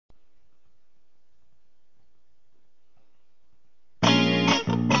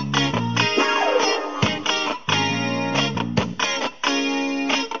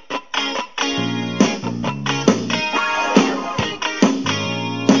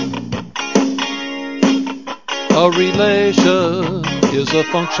A relation is a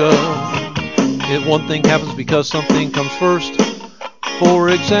function. If one thing happens because something comes first. For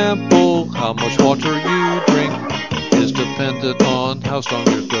example, how much water you drink is dependent on how strong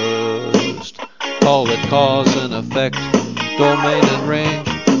your thirst. Call it cause and effect, domain and range,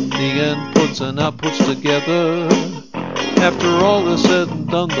 the inputs and outputs together. After all is said and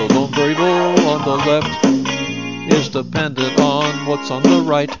done, the lone variable on the left is dependent on what's on the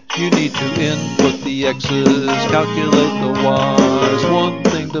right. You need to input the x's, calculate the y's. One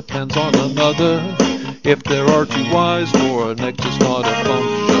thing depends on another. If there are two y's for an x, it's not a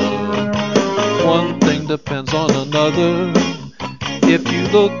function. One thing depends on another. If you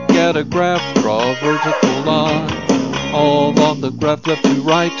look at a graph, draw a vertical line all on the graph left to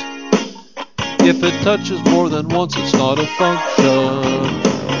right. If it touches more than once, it's not a function,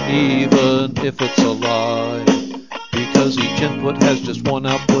 even if it's a line. Because each input has just one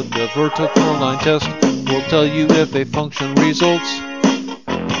output, the vertical line test will tell you if a function results.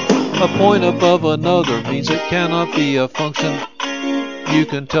 A point above another means it cannot be a function. You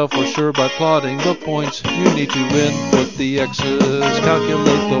can tell for sure by plotting the points. You need to input the x's,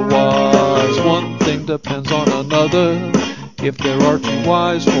 calculate the y's. One thing depends on another. If there are two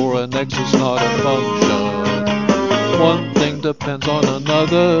y's for an x, it's not a function. One thing depends on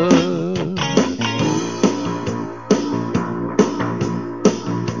another.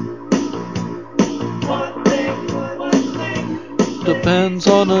 Depends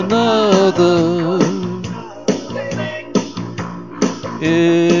on another.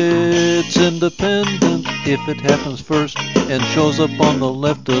 It's independent if it happens first and shows up on the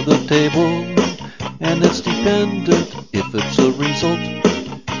left of the table. And it's dependent if it's a result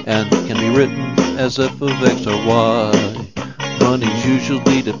and can be written as f of x or y. Money's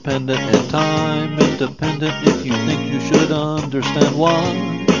usually dependent and time independent if you think you should understand why.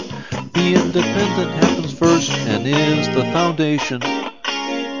 The independent happens first and is the foundation.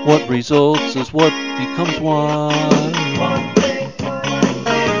 What results is what becomes why.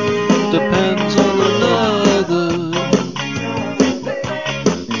 Depends on another.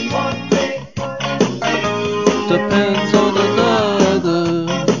 Depends on another.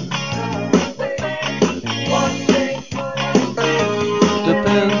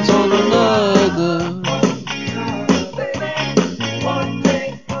 Depends on another.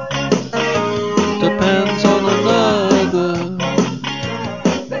 Depends on another.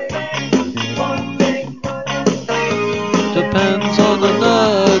 Depends on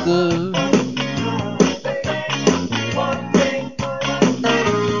another.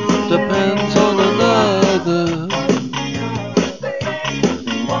 Depends on another.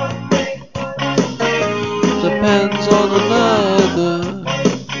 Depends on another.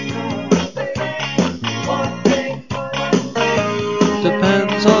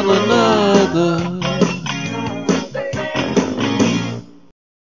 Depends on another.